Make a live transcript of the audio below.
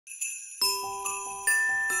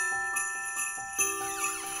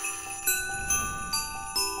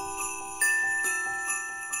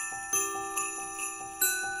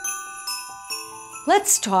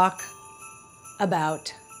Let's talk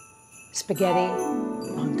about spaghetti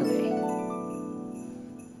vongole.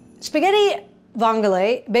 Spaghetti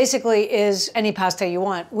vongole basically is any pasta you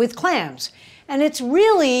want with clams. And it's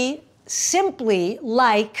really simply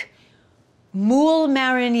like moule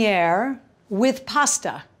marinière with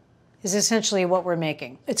pasta is essentially what we're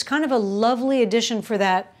making. It's kind of a lovely addition for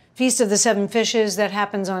that Feast of the Seven Fishes that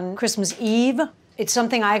happens on Christmas Eve. It's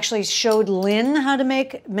something I actually showed Lynn how to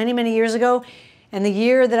make many, many years ago. And the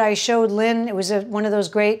year that I showed Lynn, it was one of those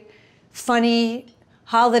great, funny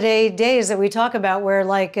holiday days that we talk about where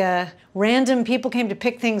like random people came to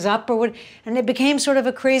pick things up or what, and it became sort of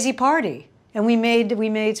a crazy party. And we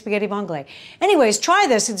made spaghetti vongole. Anyways, try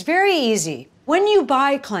this, it's very easy. When you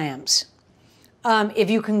buy clams, if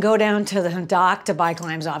you can go down to the dock to buy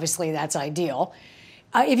clams, obviously that's ideal.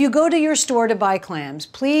 If you go to your store to buy clams,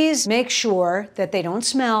 please make sure that they don't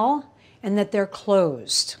smell and that they're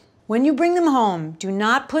closed. When you bring them home, do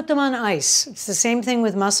not put them on ice. It's the same thing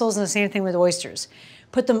with mussels and the same thing with oysters.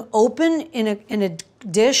 Put them open in a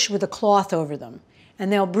dish with a cloth over them, and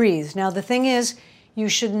they'll breathe. Now the thing is, you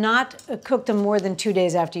should not cook them more than 2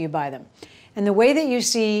 days after you buy them. And the way that you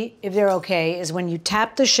see if they're okay is when you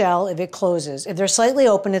tap the shell, if it closes. If they're slightly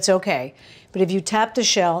open, it's okay. But if you tap the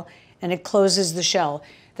shell and it closes the shell,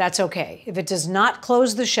 that's okay. If it does not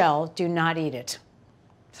close the shell, do not eat it.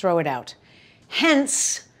 Throw it out.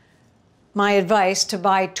 Hence, my advice to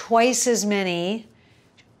buy twice as many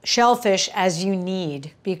shellfish as you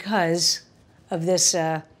need because of this,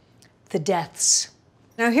 the deaths.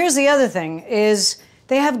 Now here's the other thing, is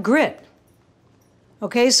they have grit.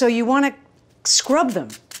 Okay, so you want to scrub them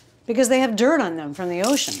because they have dirt on them from the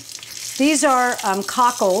ocean. These are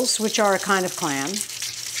cockles, which are a kind of clam.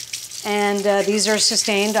 And these are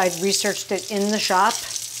sustained. I researched it in the shop.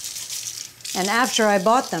 And after I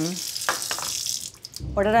bought them,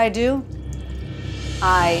 what did I do?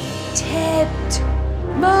 I tipped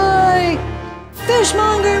my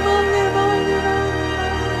fishmonger.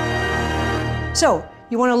 So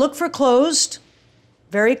you want to look for closed,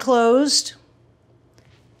 very closed,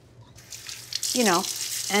 you know,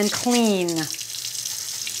 and clean.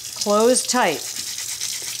 Closed tight.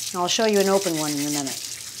 And I'll show you an open one in a minute.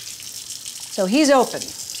 So he's open,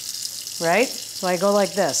 right? So I go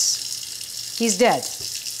like this. He's dead.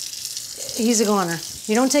 He's a goner.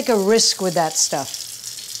 You don't take a risk with that stuff.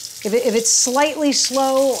 If it's slightly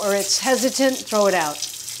slow or it's hesitant, throw it out.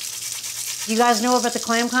 You guys know about the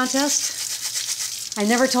clam contest? I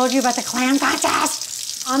never told you about the clam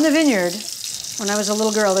contest. On the vineyard, when I was a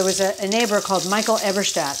little girl, there was a neighbor called Michael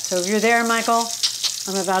Eberstadt. So if you're there, Michael,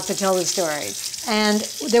 I'm about to tell the story. And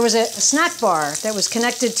there was a snack bar that was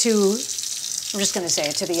connected to, I'm just going to say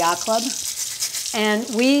it, to the yacht club. And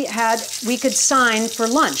we could sign for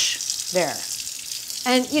lunch there.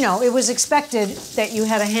 And, you know, it was expected that you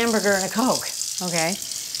had a hamburger and a Coke, okay?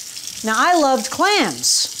 Now, I loved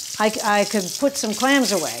clams. I could put some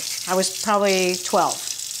clams away. I was probably 12.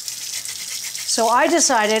 So I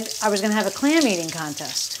decided I was going to have a clam eating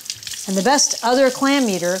contest. And the best other clam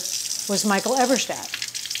eater was Michael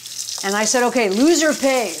Eberstadt. And I said, okay, loser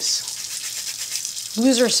pays.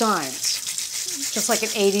 Loser signs. Just like an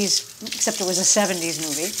 80s, except it was a 70s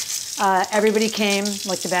movie. Everybody came,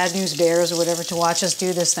 like the Bad News Bears or whatever, to watch us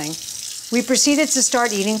do this thing. We proceeded to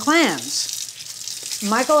start eating clams.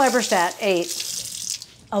 Michael Eberstadt ate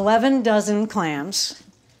 11 dozen clams,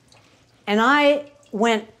 and I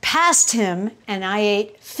went past him and I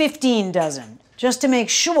ate 15 dozen, just to make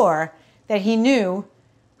sure that he knew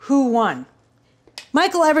who won.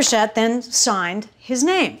 Michael Eberstadt then signed his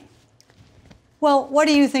name. Well, what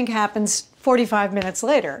do you think happens 45 minutes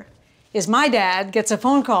later? Is my dad gets a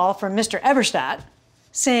phone call from Mr. Eberstadt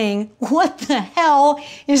saying, what the hell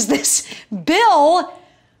is this bill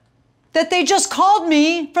that they just called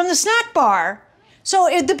me from the snack bar? So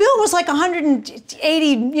the bill was like 180,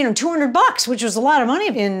 you know, 200 bucks, which was a lot of money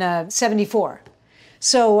in 74.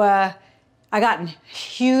 So I got in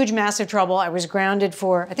huge, massive trouble. I was grounded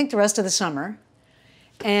for, I think, the rest of the summer.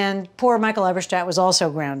 And poor Michael Eberstadt was also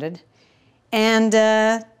grounded. And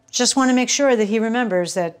just want to make sure that he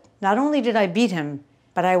remembers that not only did I beat him,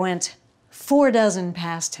 but I went 4 dozen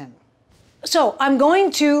past him. So I'm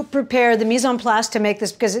going to prepare the mise en place to make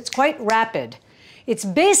this because it's quite rapid. It's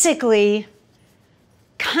basically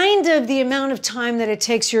kind of the amount of time that it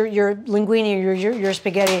takes your linguine or your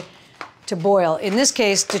spaghetti to boil. In this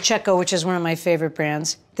case, DiCecco, which is one of my favorite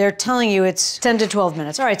brands, they're telling you it's 10 to 12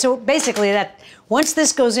 minutes. All right, so basically once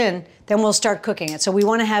this goes in, then we'll start cooking it. So we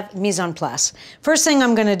want to have mise en place. First thing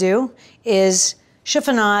I'm going to do is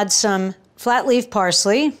chiffonade some flat leaf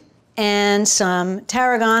parsley. and some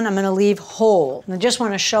tarragon I'm gonna leave whole. And I just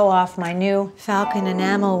wanna show off my new Falcon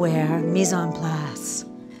enamelware mise en place.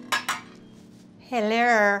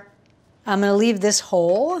 Hello. I'm gonna leave this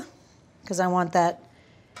whole because I want that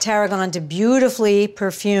tarragon to beautifully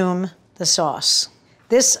perfume the sauce.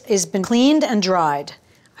 This has been cleaned and dried.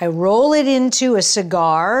 I roll it into a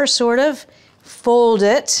cigar, sort of, fold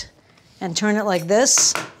it, and turn it like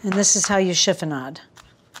this, and this is how you chiffonade.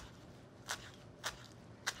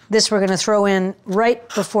 This we're gonna throw in right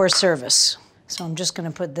before service. So I'm just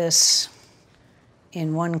gonna put this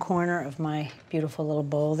in one corner of my beautiful little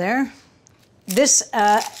bowl there. This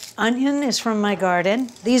onion is from my garden.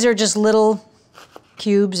 These are just little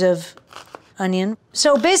cubes of onion.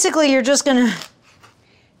 So basically you're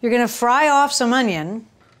gonna fry off some onion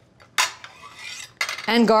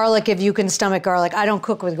and garlic if you can stomach garlic. I don't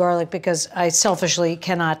cook with garlic because I selfishly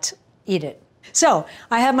cannot eat it. So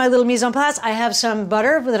I have my little mise en place. I have some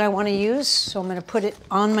butter that I want to use, so I'm going to put it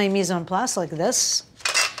on my mise en place like this.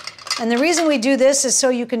 And the reason we do this is so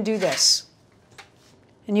you can do this.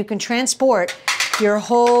 And you can transport your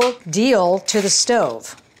whole deal to the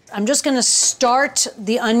stove. I'm just going to start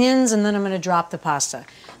the onions and then I'm going to drop the pasta.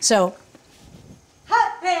 So,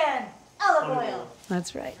 hot pan, olive oil.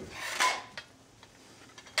 That's right.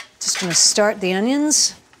 Just going to start the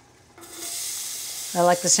onions. I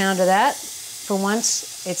like the sound of that. For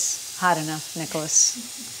once, it's hot enough, Nicholas.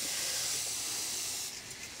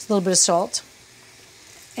 Just a little bit of salt.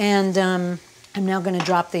 And I'm now going to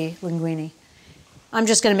drop the linguine. I'm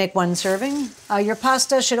just going to make one serving. Your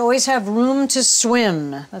pasta should always have room to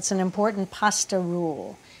swim. That's an important pasta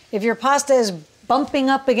rule. If your pasta is bumping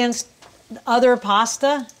up against other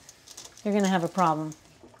pasta, you're going to have a problem.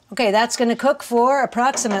 Okay, that's going to cook for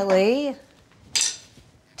approximately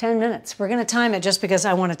 10 minutes. We're gonna time it just because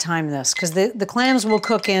I wanna time this, because the clams will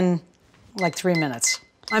cook in like 3 minutes.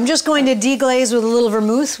 I'm just going to deglaze with a little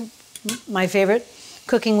vermouth, my favorite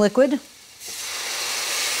cooking liquid.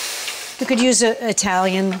 You could use an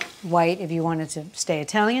Italian white if you wanted to stay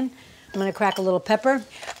Italian. I'm gonna crack a little pepper.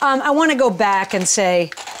 I wanna go back and say,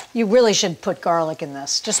 you really should put garlic in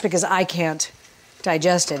this. Just because I can't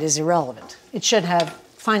digest it is irrelevant. It should have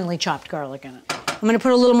finely chopped garlic in it. I'm gonna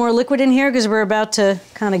put a little more liquid in here because we're about to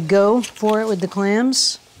kind of go for it with the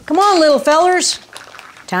clams. Come on, little fellers.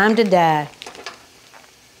 Time to die.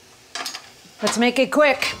 Let's make it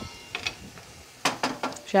quick,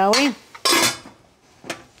 shall we?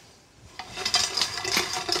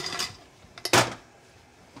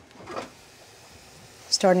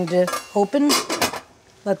 Starting to open.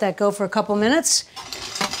 Let that go for a couple minutes.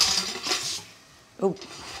 Oh.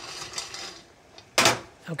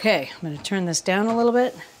 Okay, I'm gonna turn this down a little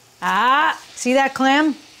bit. Ah, see that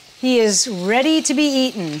clam? He is ready to be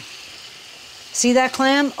eaten. See that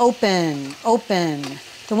clam? Open, open.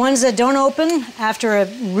 The ones that don't open after a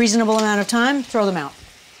reasonable amount of time, throw them out.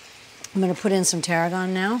 I'm gonna put in some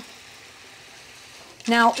tarragon now.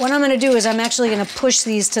 Now, what I'm gonna do is I'm actually gonna push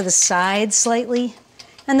these to the side slightly,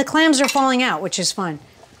 and the clams are falling out, which is fine.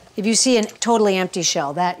 If you see a totally empty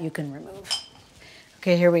shell, that you can remove.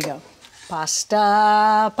 Okay, here we go.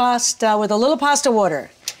 Pasta, pasta, with a little pasta water.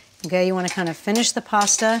 Okay, you want to kind of finish the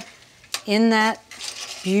pasta in that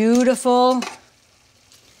beautiful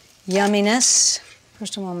yumminess.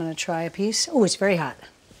 First of all, I'm going to try a piece. Oh, it's very hot.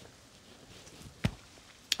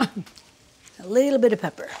 A little bit of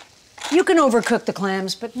pepper. You can overcook the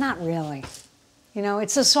clams, but not really. You know,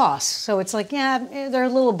 it's a sauce, so it's like, yeah, they're a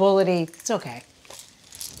little bullety. It's okay.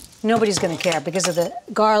 Nobody's going to care because of the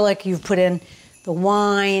garlic you've put in, the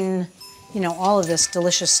wine, you know, all of this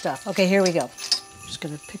delicious stuff. Okay, here we go. I'm just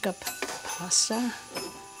gonna pick up pasta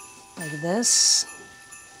like this.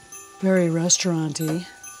 Very restaurant-y.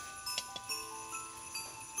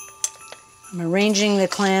 I'm arranging the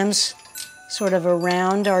clams sort of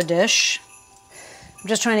around our dish. I'm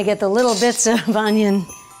just trying to get the little bits of onion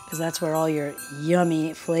because that's where all your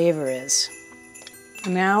yummy flavor is.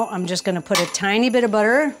 And now I'm just gonna put a tiny bit of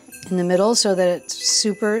butter in the middle so that it's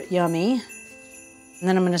super yummy. And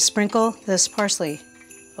then I'm going to sprinkle this parsley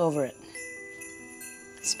over it.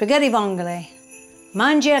 Spaghetti vongole.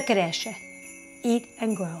 Mangia, cresci. Eat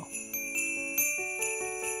and grow.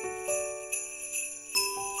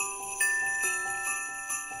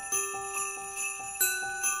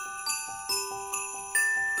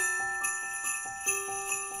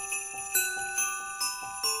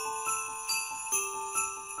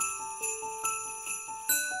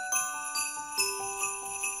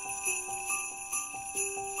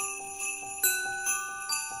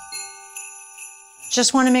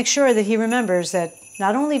 Just want to make sure that he remembers that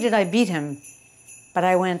not only did I beat him, but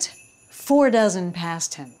I went 4 dozen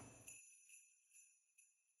past him.